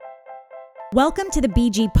Welcome to the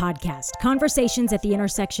BG Podcast, conversations at the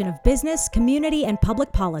intersection of business, community, and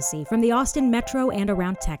public policy from the Austin Metro and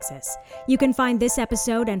around Texas. You can find this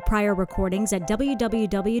episode and prior recordings at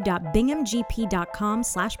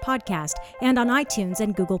www.binghamgp.com/podcast and on iTunes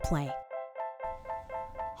and Google Play.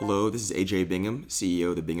 Hello, this is AJ Bingham, CEO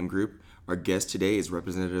of the Bingham Group. Our guest today is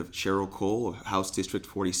Representative Sheryl Cole of House District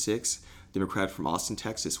 46, Democrat from Austin,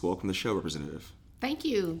 Texas. Welcome to the show, Representative. Thank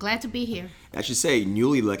you. Glad to be here. I should say,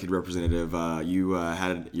 newly elected representative, you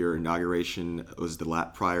had your inauguration, was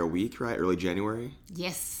the prior week, right? Early January?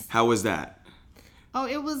 Yes. How was that? Oh,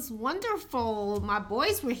 it was wonderful. My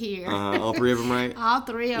boys were here. All three of them, right? All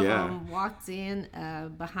three of them walked in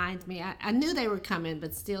behind me. I knew they were coming,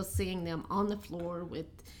 but still seeing them on the floor with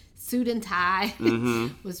suit and tie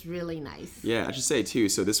was really nice. Yeah, I should say, too,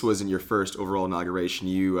 so this wasn't your first overall inauguration.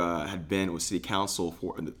 You had been with City Council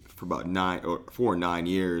for about 4 or 9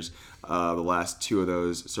 years. The last 2 of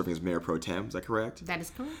those serving as mayor pro tem. Is that correct? That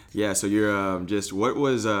is correct. Yeah. So you're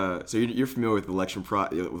you're familiar with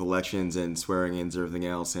with elections and swearing-ins and everything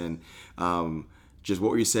else, and just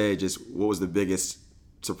what would you say? Just what was the biggest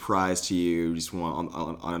surprise to you? Just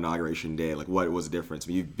on inauguration day, like what was the difference? I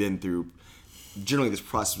mean, you've been through generally this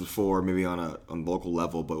process before, maybe on the local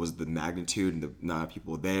level, but was the magnitude and the amount of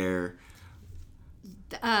people there?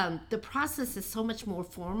 The process is so much more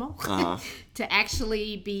formal to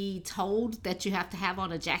actually be told that you have to have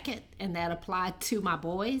on a jacket, and that applied to my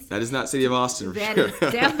boys. That is not City of Austin. That is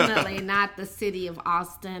definitely not the City of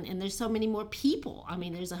Austin, and there's so many more people. I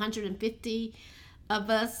mean, there's 150 of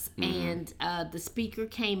us, and the speaker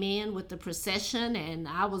came in with the procession, and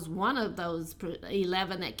I was one of those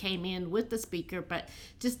 11 that came in with the speaker, but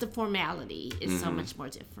just the formality is so much more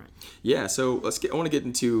different. Yeah, so I want to get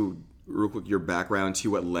into real quick your background to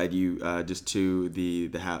what led you just to the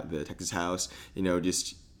Texas House. You know,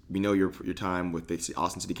 just we know your time with the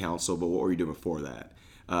Austin City Council, but what were you doing before that?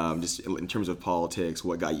 Just in terms of politics,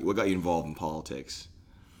 what got you involved in politics?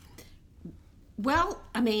 Well,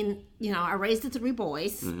 I mean, I raised the 3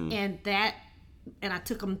 boys, and I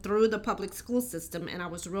took them through the public school system, and I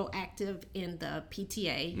was real active in the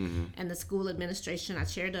PTA and the school administration. I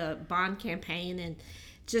chaired a bond campaign, and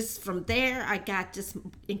just from there, I got just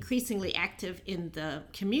increasingly active in the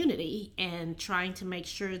community and trying to make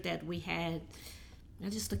sure that we had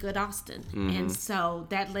just a good Austin. And so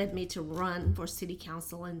that led me to run for city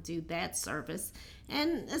council and do that service.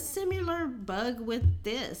 And a similar bug with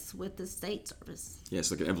the state service. Yeah, it's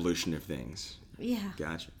like an evolution of things. Yeah.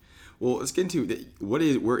 Gotcha. Well, let's get into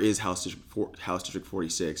where is House District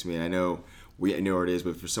 46? I mean, I know where it is,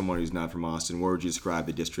 but for someone who's not from Austin, where would you describe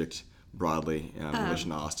the district broadly in relation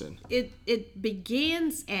to Austin? It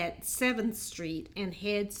begins at 7th Street and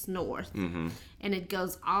heads north, and it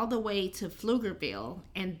goes all the way to Pflugerville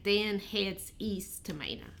and then heads east to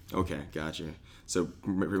Manor. Okay, gotcha. So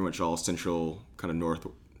pretty much all central, kind of north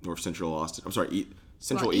central Austin. I'm sorry, east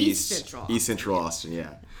central Austin.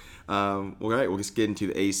 Yeah. All right, we'll just get into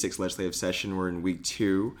the A6 legislative session. We're in week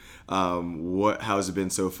 2. How has it been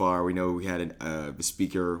so far? We know we had the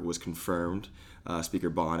speaker was confirmed. Speaker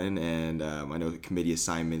Bonin, and I know the committee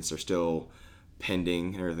assignments are still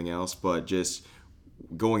pending and everything else, but just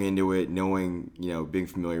going into it, knowing, being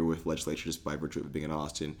familiar with legislature just by virtue of being in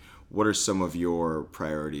Austin, what are some of your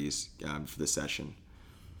priorities for this session?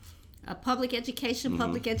 Public education,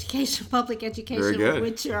 public education,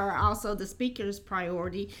 which are also the speaker's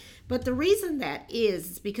priority. But the reason that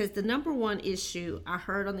is because the number one issue I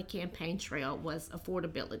heard on the campaign trail was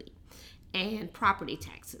affordability and property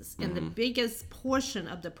taxes. And the biggest portion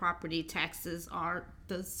of the property taxes are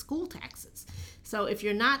the school taxes. So if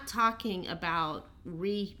you're not talking about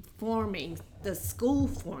reforming the school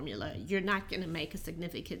formula, you're not going to make a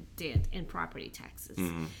significant dent in property taxes.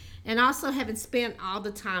 And also, having spent all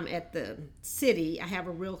the time at the city, I have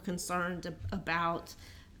a real concern about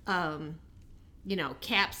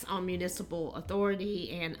caps on municipal authority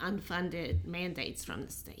and unfunded mandates from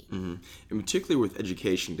the state. And particularly with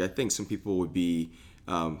education, I think some people would be,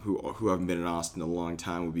 who haven't been in Austin a long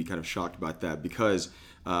time, would be kind of shocked about that because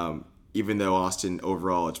even though Austin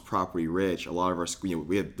overall it's property rich, a lot of our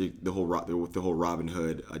we have the whole Robin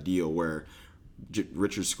Hood deal where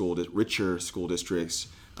richer school districts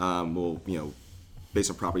will based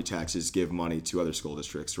on property taxes give money to other school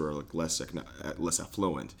districts who are like less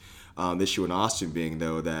affluent. The issue in Austin being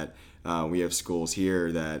though that we have schools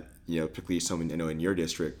here that particularly some in your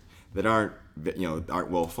district that aren't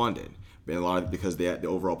well funded, but a lot of because the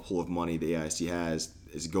overall pool of money the AISD has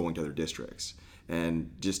is going to other districts.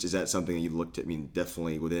 And just is that something that you looked at? I mean,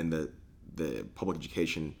 definitely within the public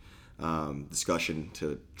education discussion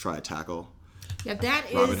to try to tackle. Yeah, that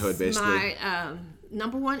Robin is Hood, basically.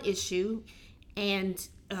 number one issue, and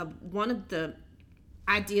one of the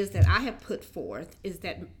ideas that I have put forth is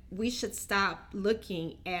that we should stop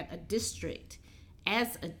looking at a district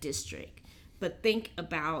as a district, but think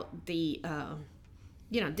about the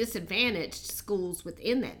disadvantaged schools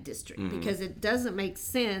within that district, because it doesn't make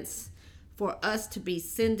sense for us to be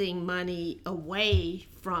sending money away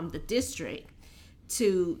from the district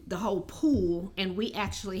to the whole pool, and we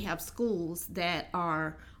actually have schools that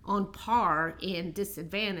are on par and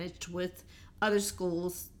disadvantaged with other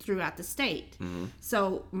schools throughout the state.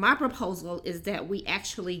 So my proposal is that we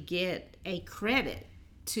actually get a credit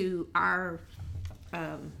to our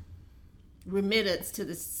remittance to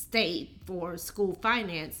the state for school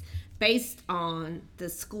finance based on the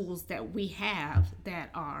schools that we have that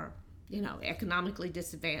are economically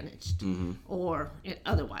disadvantaged or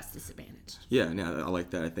otherwise disadvantaged. Yeah, I like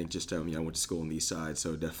that. I think just I went to school on the east side,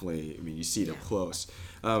 so definitely you see it up close.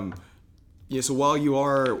 So while you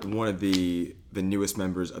are one of the newest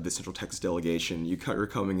members of the Central Texas delegation, you're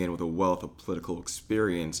coming in with a wealth of political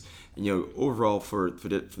experience. And, overall for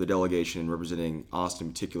the delegation representing Austin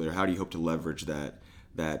in particular, how do you hope to leverage that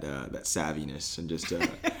savviness and just because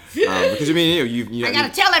I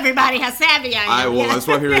gotta tell everybody how savvy I am. That's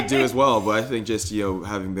what I'm here to do as well. But I think just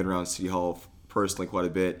having been around City Hall personally quite a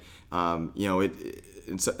bit,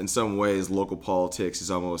 in some ways local politics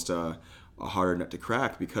is almost a harder nut to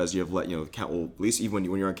crack, because you have at least even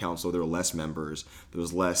when you're on council, there were less members, there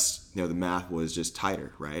was less, the math was just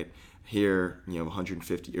tighter, right? Here,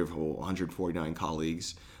 149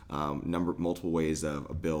 colleagues, multiple ways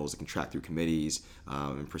of bills that can track through committees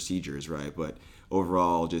and procedures, right? But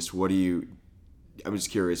overall, I'm just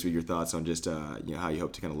curious with your thoughts on just how you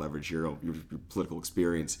hope to kind of leverage your political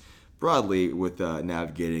experience broadly with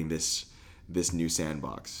navigating this new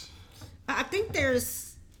sandbox. I think there's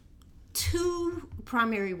two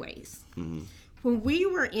primary ways. When we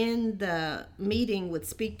were in the meeting with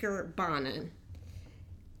Speaker Bonin,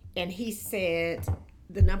 and he said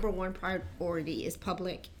the number one priority is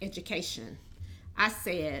public education, I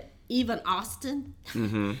said, even Austin?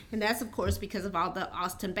 And that's, of course, because of all the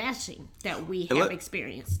Austin bashing that we have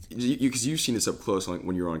experienced. Because you've seen this up close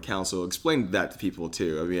when you were on council. Explain that to people,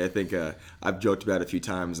 too. I think I've joked about it a few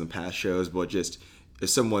times in past shows, but just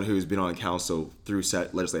as someone who's been on council through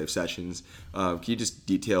legislative sessions, can you just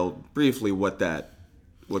detail briefly what that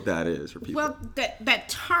is for people? Well, that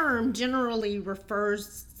term generally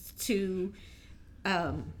refers to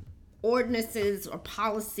ordinances or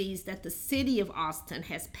policies that the city of Austin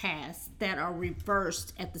has passed that are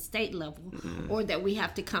reversed at the state level, or that we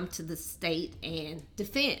have to come to the state and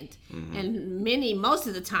defend. And most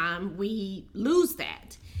of the time we lose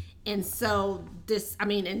that. And so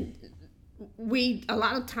we a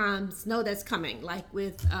lot of times know that's coming, like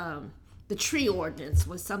with the tree ordinance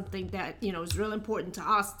was something that was real important to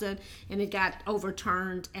Austin, and it got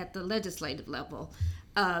overturned at the legislative level.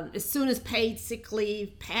 As soon as paid sick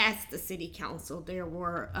leave passed the city council, there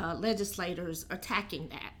were legislators attacking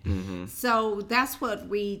that. So that's what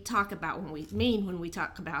we talk about when we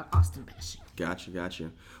talk about Austin bashing.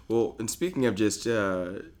 Gotcha. Well, and speaking of just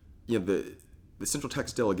the Central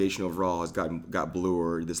Texas delegation overall has got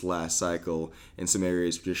bluer this last cycle in some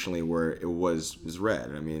areas traditionally where it was red.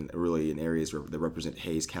 Really in areas that represent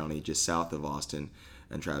Hays County, just south of Austin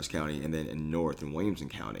and Travis County, and then in north in Williamson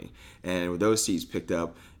County. And with those seats picked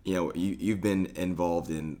up, you've been involved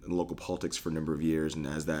in local politics for a number of years, and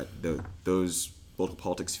as those local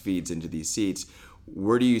politics feeds into these seats,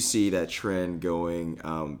 where do you see that trend going?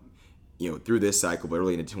 Through this cycle, but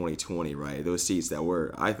really into 2020, right? Those seats that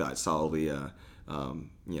were, I thought, solidly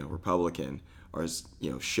Republican are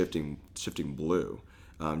shifting blue.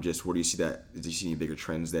 Just where do you see that? Do you see any bigger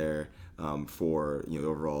trends there for the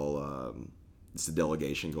overall the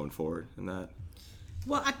delegation going forward in that?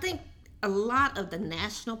 Well, I think a lot of the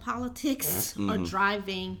national politics are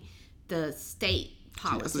driving the state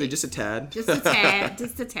politics. Just a tad. Just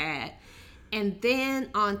a tad. And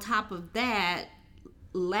then on top of that,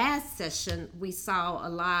 last session we saw a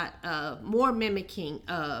lot of more mimicking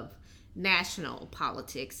of national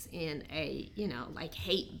politics in a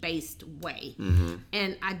hate-based way.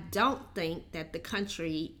 And I don't think that the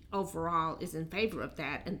country overall is in favor of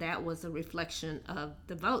that, and that was a reflection of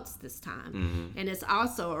the votes this time. And it's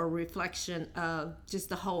also a reflection of just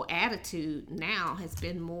the whole attitude now has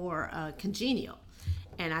been more congenial,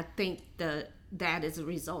 and I think that is a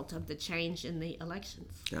result of the change in the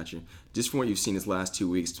elections. Gotcha. Just from what you've seen this last 2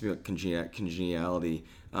 weeks, to be congeniality,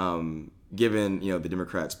 given the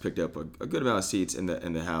Democrats picked up a good amount of seats in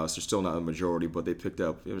the House, they're still not a majority, but they picked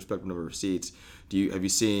up a respectable number of seats. Have you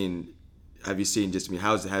seen just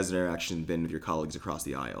how has the interaction been with your colleagues across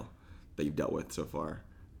the aisle that you've dealt with so far?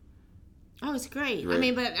 Oh, it's great. I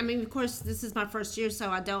mean, of course, this is my first year, so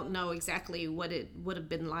I don't know exactly what it would have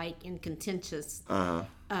been like in contentious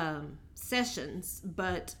sessions.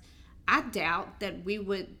 But I doubt that we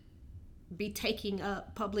would be taking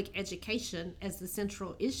up public education as the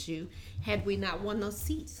central issue had we not won those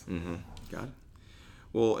seats. Mm-hmm. Got it.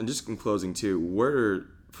 Well, and just in closing too,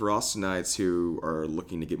 for Austinites who are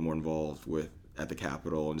looking to get more involved at the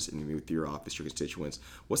Capitol and just with your office, your constituents,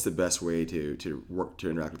 what's the best way to work to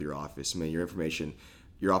interact with your office? I mean, your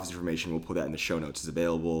office information, we'll put that in the show notes. It's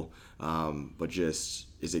available, but just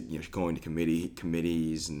is it going to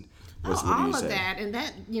committees and what do you say? That, and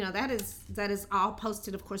that is all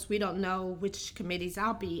posted. Of course, we don't know which committees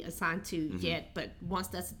I'll be assigned to yet, but once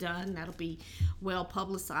that's done, that'll be well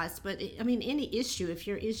publicized. But any issue, if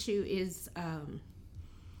your issue is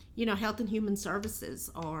health and human services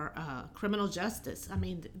or criminal justice,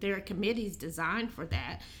 there are committees designed for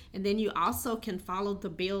that. And then you also can follow the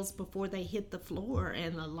bills before they hit the floor,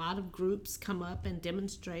 and a lot of groups come up and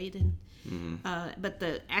demonstrate. And but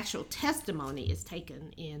the actual testimony is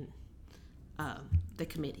taken in the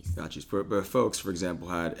committees. Gotcha. But folks, for example,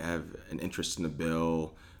 have an interest in the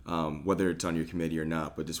bill, whether it's on your committee or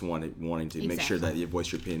not, but just wanting to make sure that you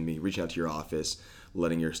voice your opinion, reaching out to your office,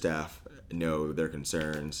 letting your staff know their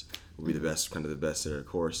concerns will be the best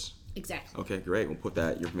course. Exactly. Okay, great. We'll put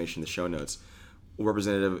your information in the show notes. Well,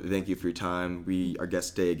 Representative, thank you for your time. Our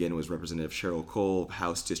guest today again was Representative Sheryl Cole,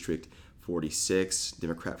 House District 46,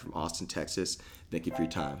 Democrat from Austin, Texas. Thank you for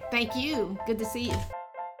your time. Thank you. Good to see you.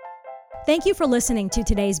 Thank you for listening to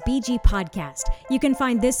today's BG Podcast. You can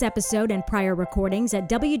find this episode and prior recordings at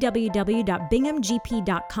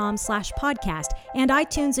www.binghamgp.com/podcast and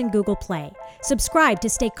iTunes and Google Play. Subscribe to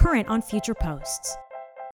stay current on future posts.